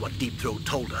trust what Deep Throat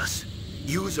told us.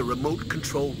 Use a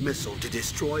remote-controlled missile to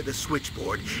destroy the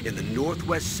switchboard in the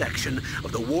northwest section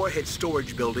of the Warhead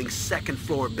storage building's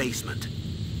second-floor basement.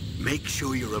 Make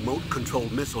sure your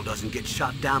remote-controlled missile doesn't get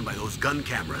shot down by those gun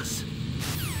cameras.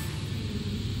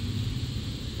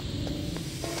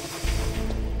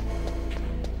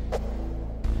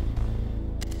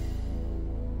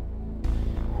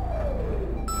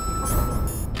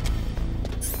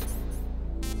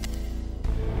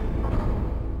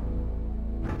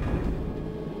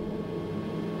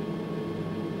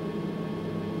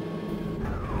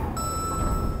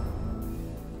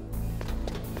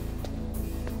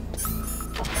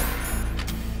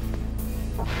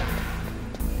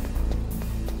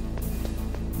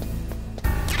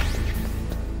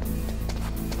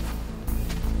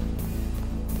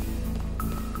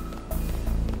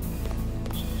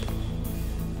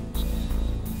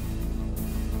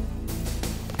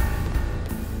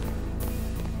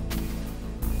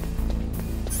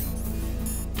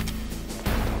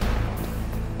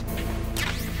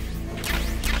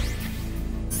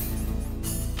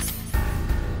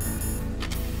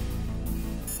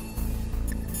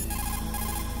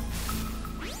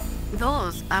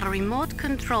 Those are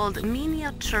remote-controlled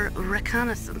miniature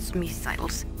reconnaissance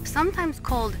missiles, sometimes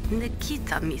called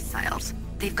Nikita missiles.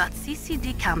 They've got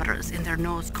CCD cameras in their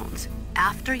nose cones.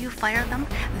 After you fire them,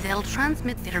 they'll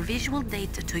transmit their visual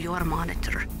data to your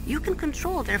monitor. You can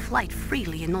control their flight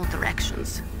freely in all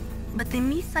directions. But the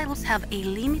missiles have a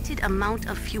limited amount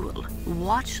of fuel.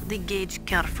 Watch the gauge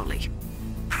carefully.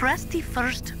 Press the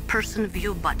first-person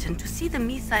view button to see the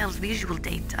missile's visual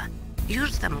data.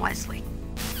 Use them wisely.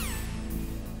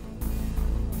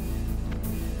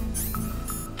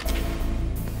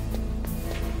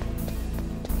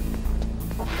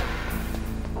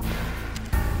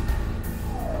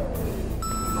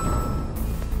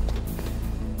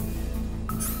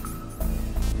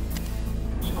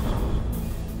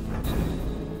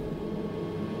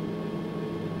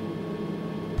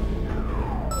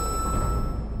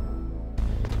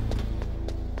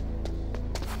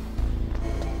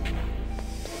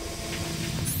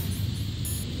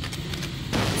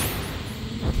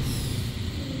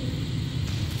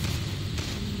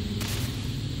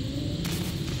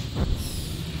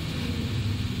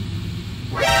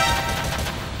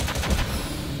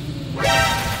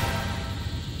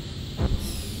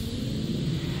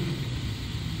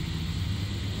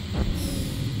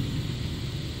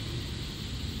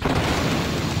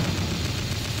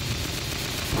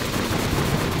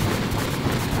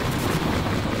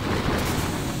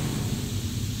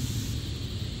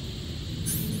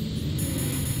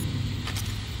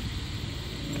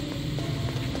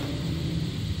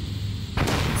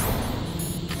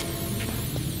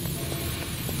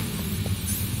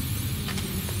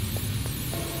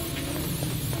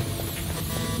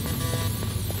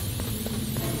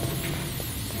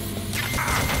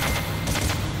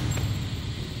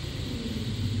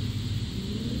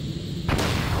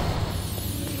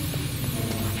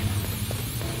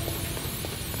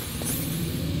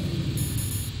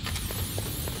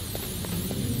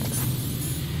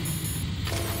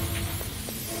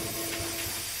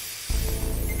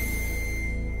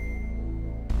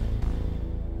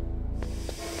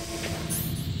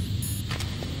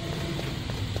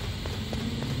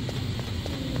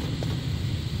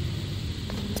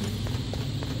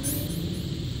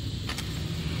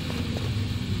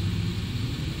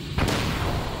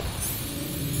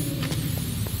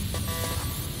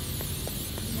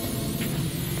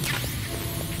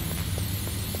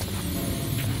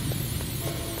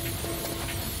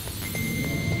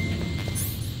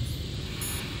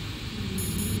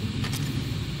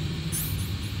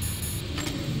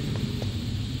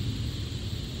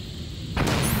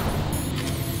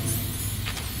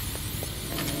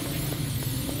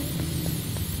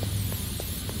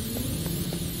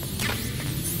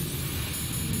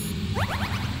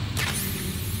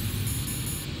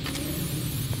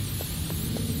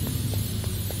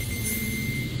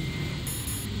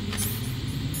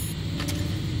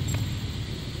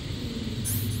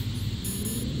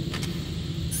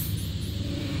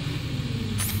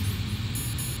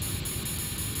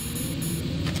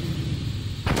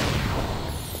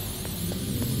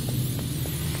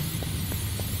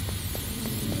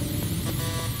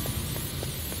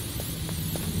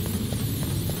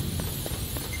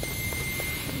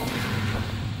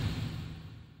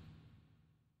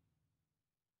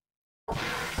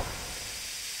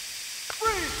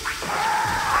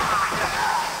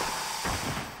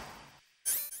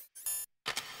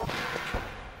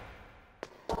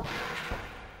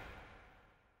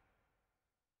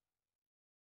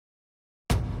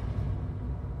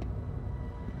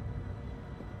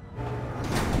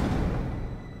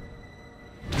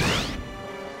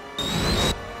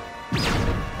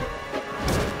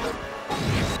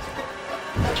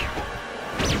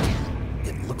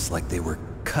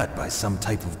 cut by some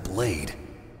type of blade.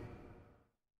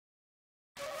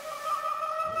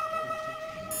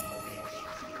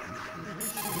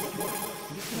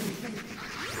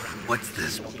 What's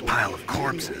this pile of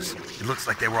corpses? It looks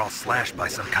like they were all slashed by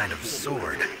some kind of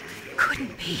sword.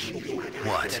 Couldn't be.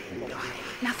 What?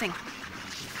 Nothing.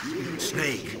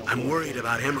 Snake, I'm worried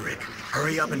about Emmerich.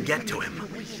 Hurry up and get to him.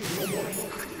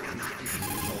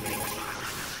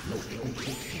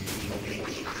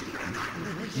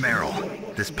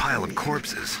 Meryl, this pile of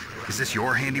corpses, is this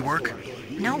your handiwork?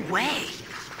 No way.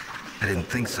 I didn't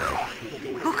think so.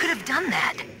 Who could have done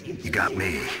that? You got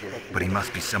me, but he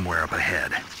must be somewhere up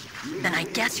ahead. Then I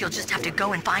guess you'll just have to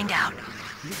go and find out.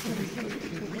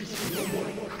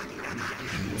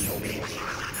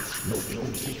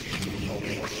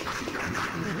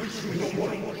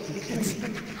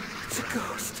 It's a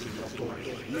ghost.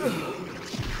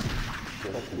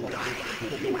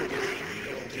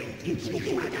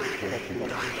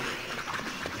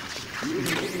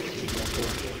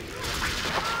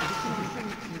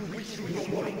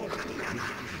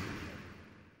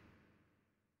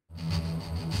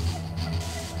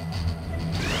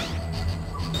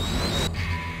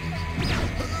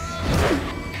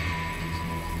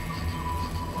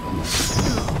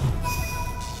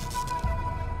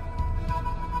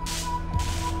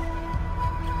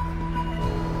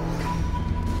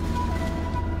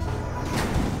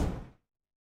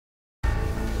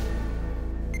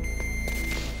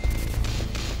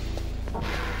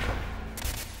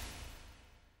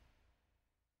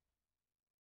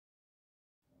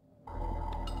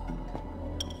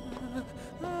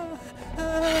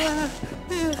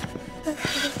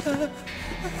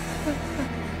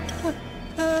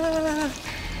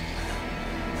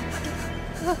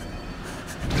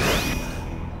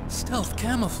 Stealth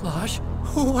camouflage?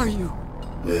 Who are you?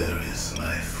 Where is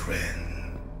my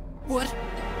friend? What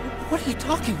are you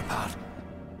talking about?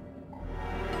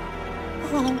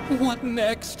 Oh, what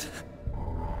next?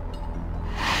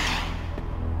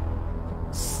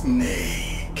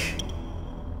 Snake.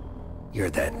 You're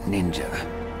that ninja.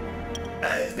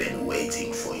 I've been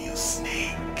waiting for you,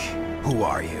 Snake. Who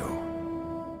are you?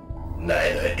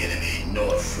 Neither enemy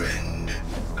nor friend.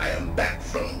 I am back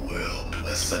from a world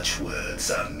where such words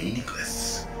are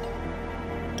meaningless.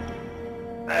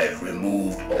 I've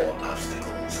removed all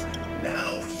obstacles.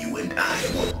 Now you and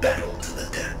I will battle to the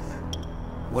death.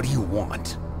 What do you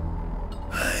want?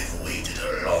 I've waited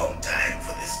a long time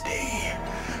for this day.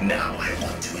 Now I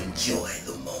want to enjoy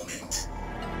the moment.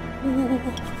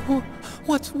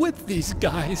 What's with these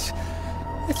guys?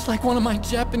 It's like one of my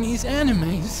Japanese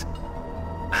animes.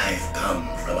 I've come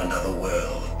from another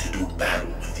world to do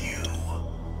battle with you.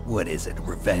 What is it,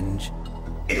 revenge?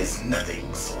 It is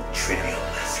nothing so trivial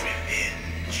as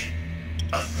revenge.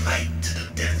 A fight to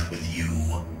the death with you.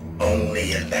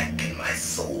 Only in that can my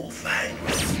soul find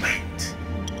respite.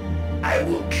 I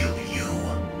will kill you,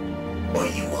 or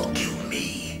you will kill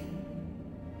me.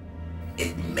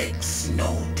 It makes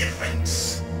no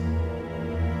difference.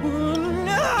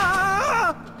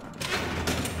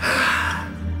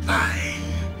 Fine.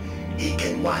 He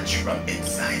can watch from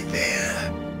inside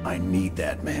there. I need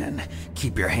that man.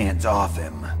 Keep your hands off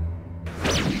him.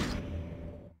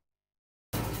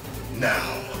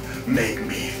 Now, make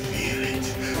me feel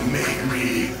it. Make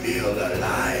me feel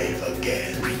alive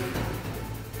again.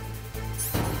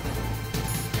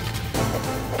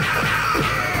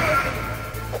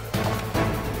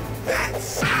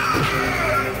 That's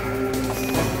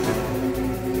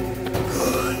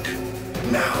good.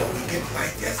 Now we can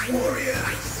fight as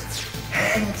warriors.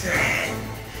 Hand to hand.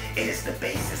 It is the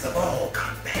basis of all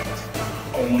combat.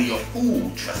 Only a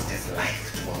fool trusts his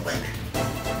life to a weapon.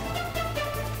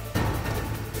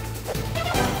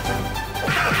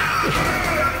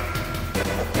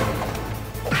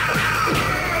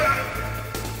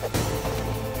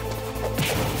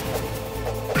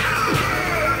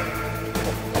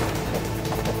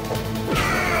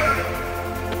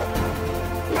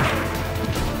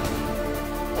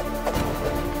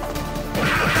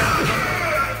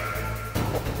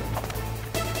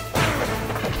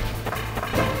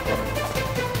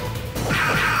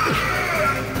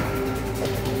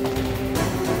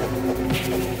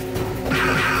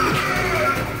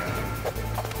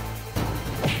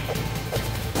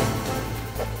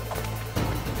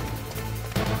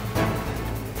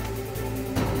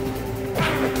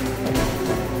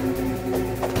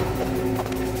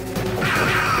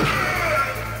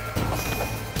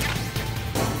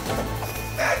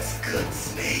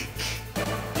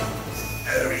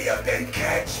 And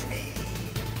catch me.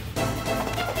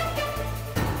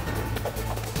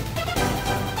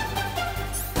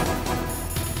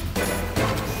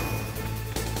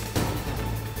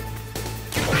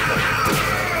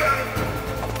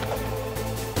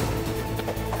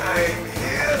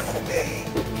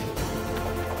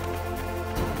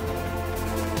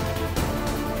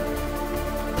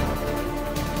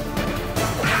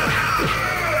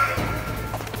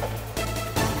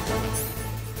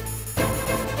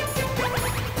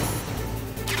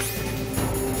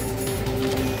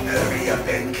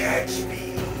 and catch me.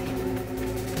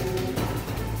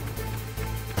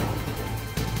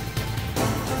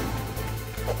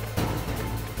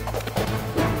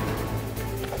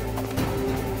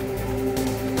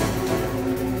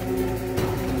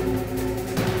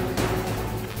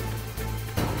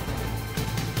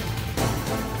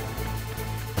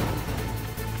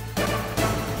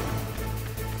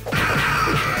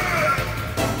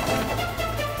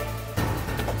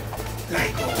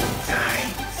 Like old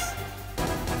times.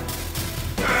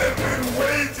 I've been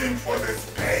waiting for this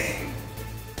pain.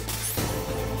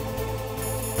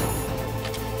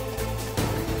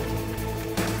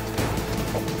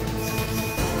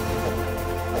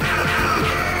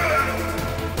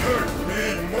 Hurt me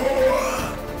more.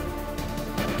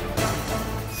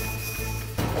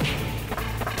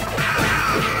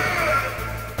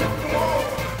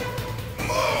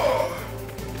 More.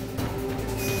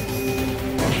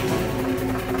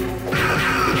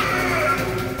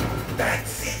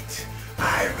 That's it.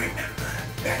 I remember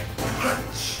that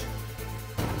punch.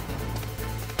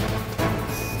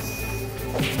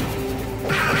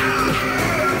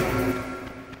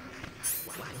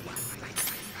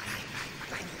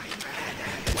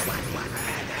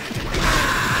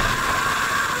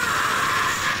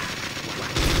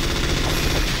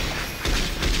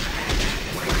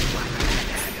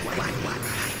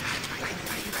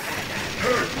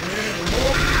 Hurt me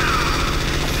more.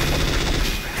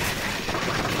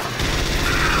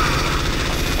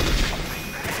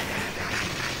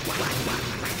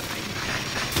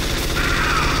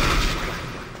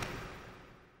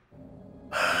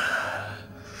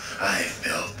 I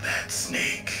felt that,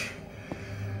 Snake.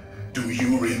 Do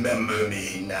you remember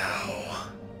me now?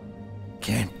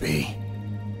 Can't be.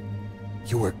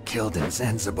 You were killed in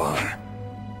Zanzibar.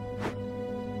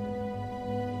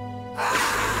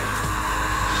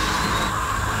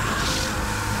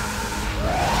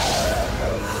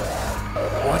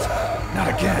 What? Not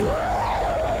again.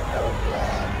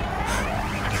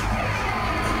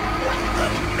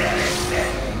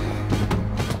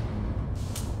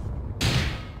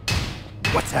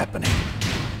 What's happening?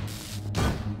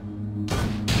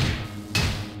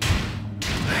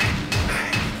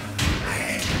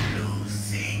 I'm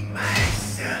losing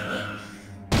myself.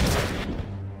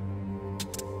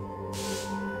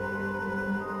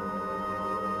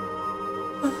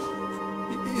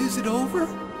 Is it over?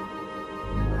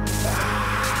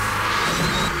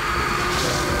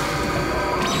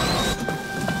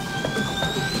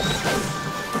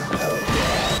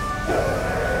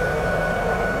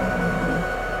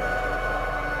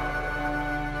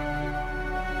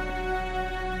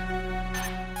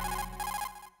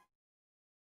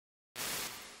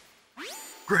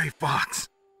 Gray Fox.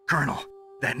 Colonel,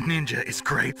 that ninja is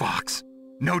Gray Fox.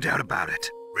 No doubt about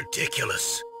it.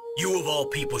 Ridiculous. You of all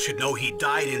people should know he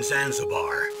died in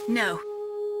Zanzibar. No.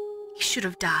 He should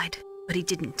have died, but he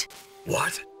didn't.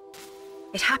 What?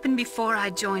 It happened before I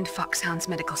joined Foxhound's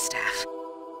medical staff.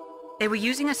 They were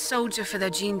using a soldier for their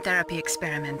gene therapy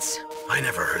experiments. I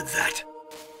never heard that.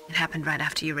 It happened right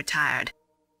after you retired.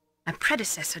 My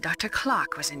predecessor, Dr.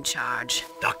 Clark, was in charge.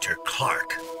 Dr.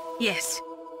 Clark? Yes.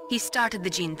 He started the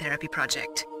gene therapy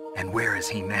project. And where is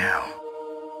he now?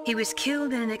 He was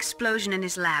killed in an explosion in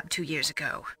his lab 2 years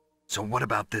ago. So what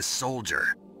about this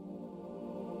soldier?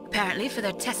 Apparently, for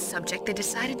their test subject, they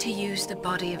decided to use the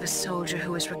body of a soldier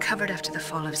who was recovered after the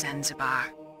fall of Zanzibar.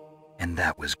 And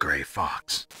that was Gray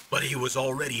Fox. But he was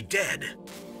already dead.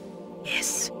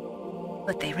 Yes.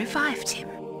 But they revived him.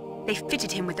 They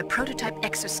fitted him with a prototype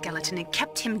exoskeleton and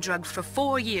kept him drugged for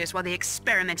 4 years while they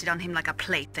experimented on him like a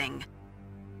plaything.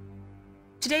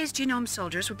 Today's genome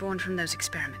soldiers were born from those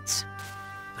experiments.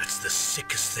 That's the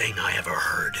sickest thing I ever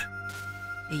heard.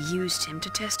 They used him to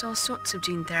test all sorts of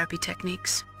gene therapy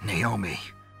techniques. Naomi,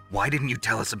 why didn't you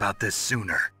tell us about this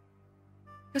sooner?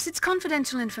 Because it's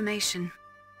confidential information.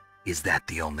 Is that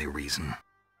the only reason?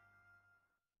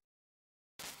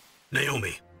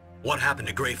 Naomi, what happened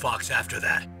to Gray Fox after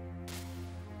that?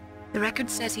 The record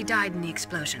says he died in the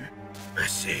explosion. I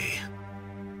see.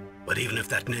 But even if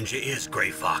that ninja is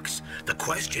Gray Fox, the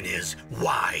question is,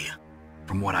 why?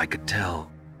 From what I could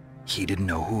tell, he didn't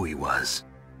know who he was.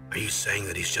 Are you saying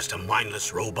that he's just a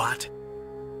mindless robot?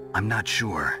 I'm not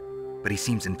sure, but he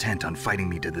seems intent on fighting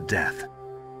me to the death.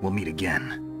 We'll meet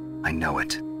again. I know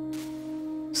it.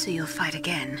 So you'll fight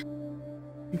again?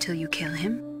 Until you kill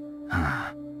him?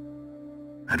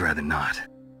 I'd rather not.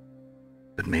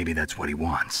 But maybe that's what he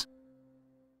wants.